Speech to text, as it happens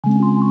I'm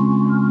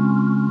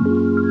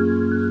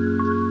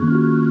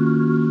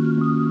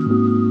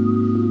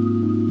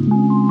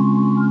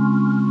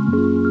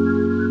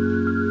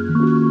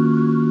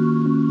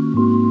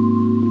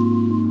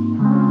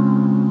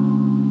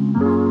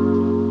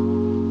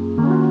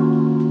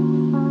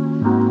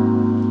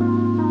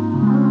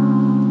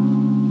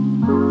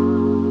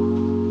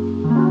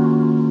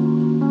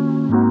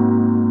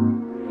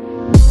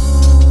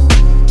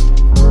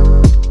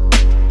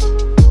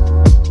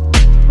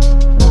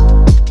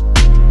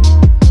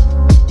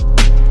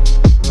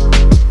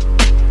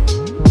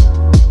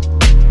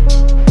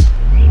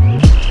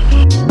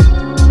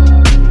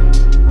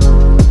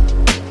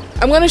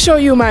gonna show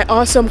you my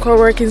awesome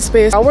co-working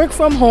space. I work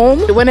from home.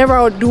 Whenever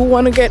I do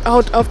want to get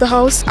out of the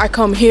house, I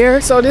come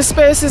here. So this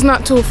space is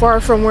not too far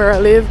from where I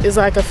live. It's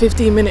like a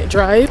 15-minute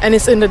drive and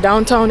it's in the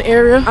downtown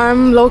area.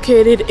 I'm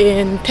located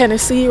in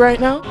Tennessee right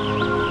now.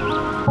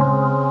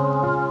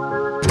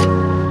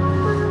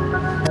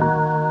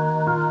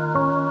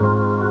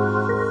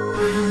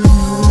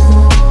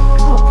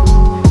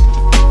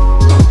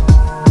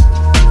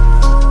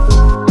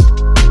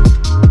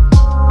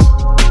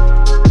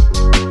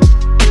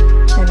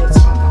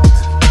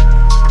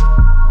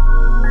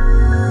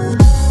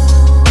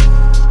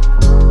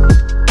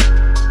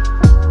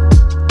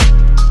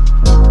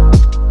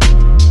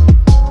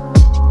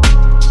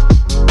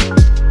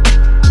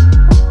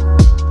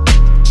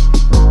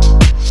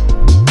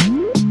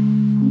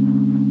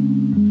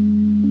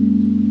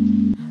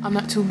 I'm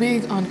not too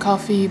big on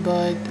coffee,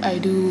 but I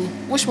do.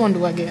 Which one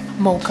do I get?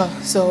 Mocha.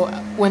 So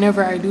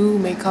whenever I do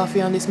make coffee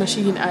on this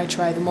machine, I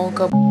try the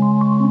mocha.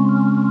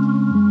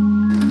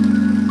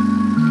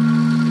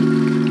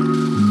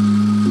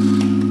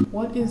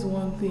 What is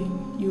one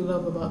thing you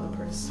love about the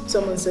press?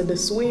 Someone said the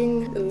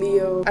swing,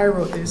 Leo. I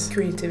wrote this.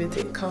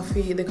 Creativity.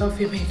 Coffee, the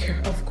coffee maker,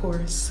 of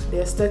course.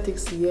 The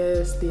aesthetics,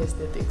 yes, the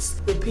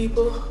aesthetics. The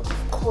people,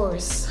 of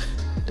course.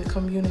 The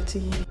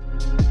community.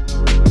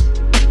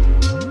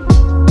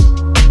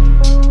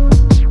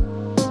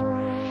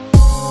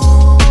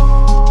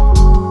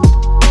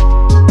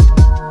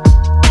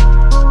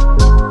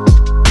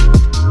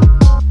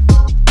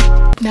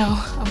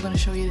 Now, I'm gonna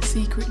show you the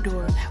secret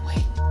door that way.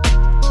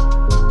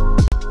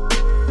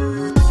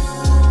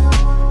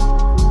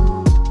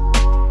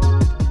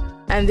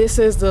 And this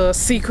is the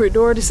secret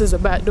door. This is a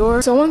back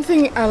door. So one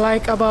thing I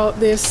like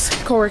about this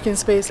co-working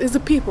space is the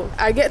people.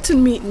 I get to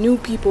meet new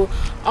people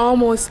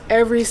almost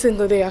every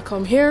single day I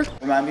come here.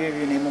 Remind me of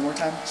your name one more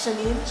time.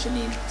 Shanine.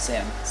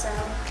 Sam.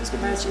 It's good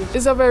to meet you.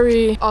 It's a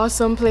very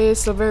awesome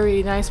place, a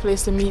very nice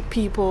place to meet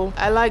people.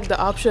 I like the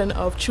option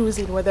of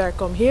choosing whether I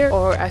come here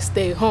or I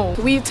stay home.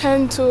 We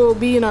tend to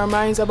be in our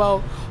minds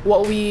about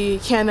what we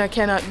can or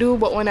cannot do,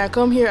 but when I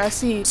come here I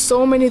see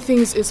so many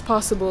things is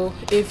possible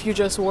if you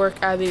just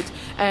work at it.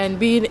 And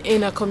being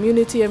in a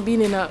community and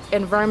being in an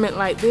environment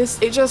like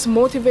this, it just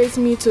motivates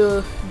me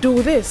to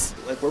do this.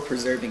 Like, we're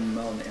preserving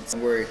moments.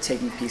 We're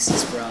taking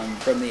pieces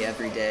from the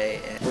everyday,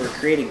 and we're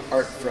creating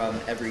art from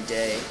every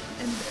day,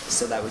 and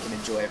so that we can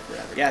enjoy it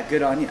forever. Yeah,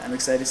 good on you. I'm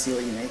excited to see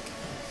what you make.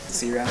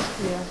 See you around.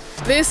 Yeah.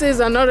 This is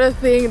another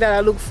thing that I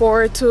look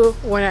forward to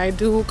when I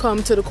do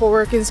come to the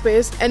co-working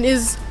space, and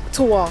is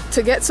to walk,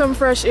 to get some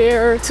fresh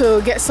air,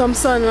 to get some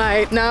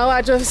sunlight. Now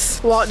I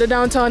just walk the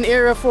downtown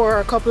area for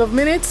a couple of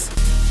minutes.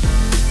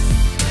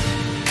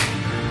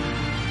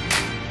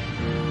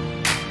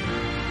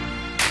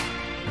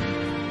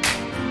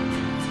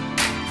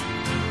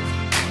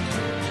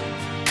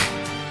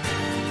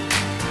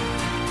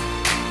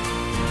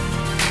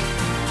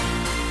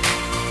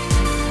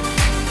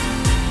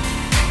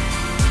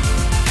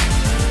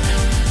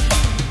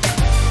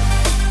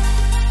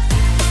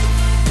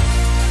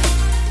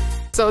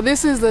 So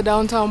this is the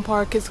downtown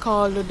park. It's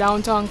called the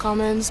Downtown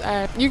Commons,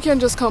 and you can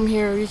just come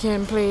here, you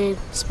can play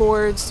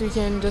sports, you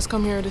can just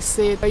come here to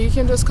sit, or you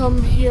can just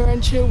come here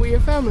and chill with your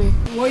family.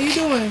 What are you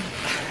doing?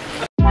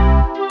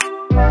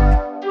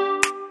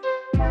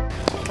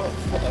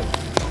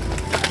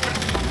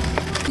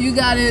 You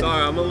got it.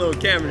 Sorry, I'm a little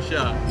camera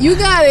shy. You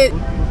got it.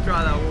 We'll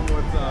try that one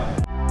more time.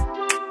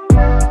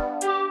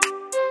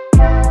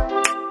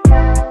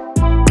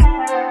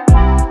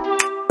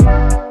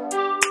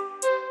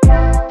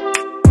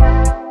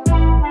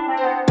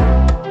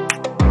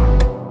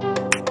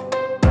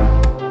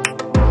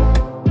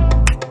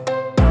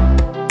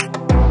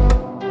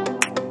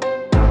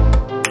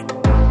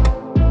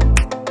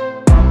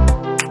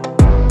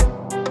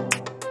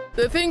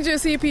 The things you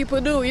see people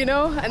do, you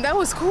know, and that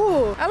was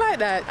cool. I like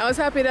that. I was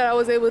happy that I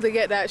was able to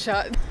get that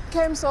shot.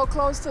 Came so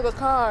close to the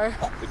car.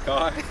 The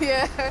car?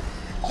 Yeah.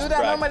 Do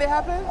that normally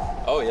happen?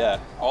 Oh yeah,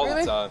 all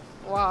Really? the time.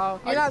 Wow.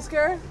 You're not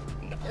scared?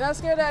 No. You're not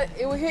scared that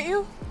it will hit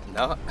you?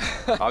 No,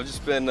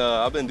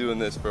 I've been doing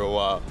this for a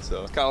while,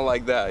 so it's kind of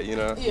like that, you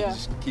know. Yeah. You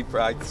just keep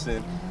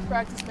practicing.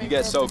 Practice makes You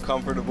get so perfect.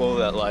 comfortable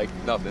that like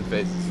nothing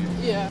phases you.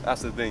 Yeah.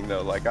 That's the thing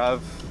though. Like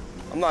I'm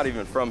not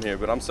even from here,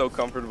 but I'm so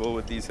comfortable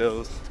with these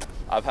hills.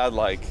 I've had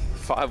like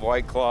 5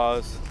 White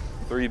Claws,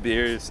 3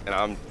 beers, and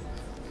I'm,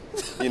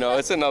 you know,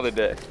 it's another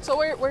day. So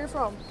where you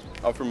from?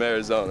 I'm from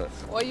Arizona.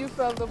 What you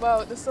felt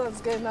about the Suns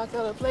getting knocked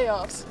out of the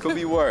playoffs? Could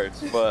be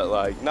worse, but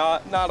like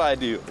not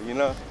ideal, you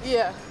know?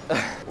 Yeah.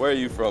 Where are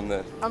you from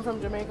then? I'm from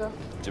Jamaica.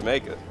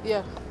 Jamaica?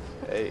 Yeah.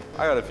 Hey,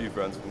 I got a few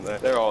friends from there.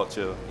 They're all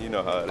chill. You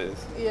know how it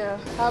is. Yeah.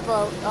 How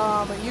about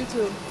a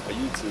YouTube? A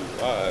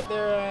YouTube, all right.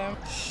 There I am.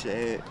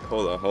 Shit.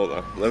 Hold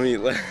on.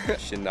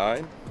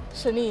 Shanine?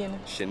 Shanine.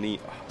 Shanine.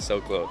 Oh,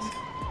 so close.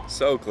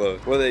 So close.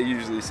 What do they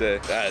usually say?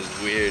 That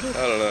is weird.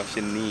 I don't know.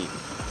 Shanine.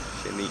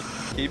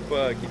 Keep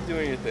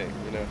doing your thing,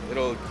 you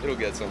know. It'll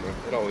get somewhere.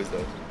 It always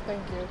does.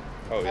 Thank you.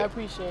 Oh, yeah. I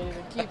appreciate it.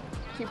 And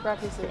keep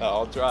practicing.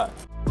 I'll try.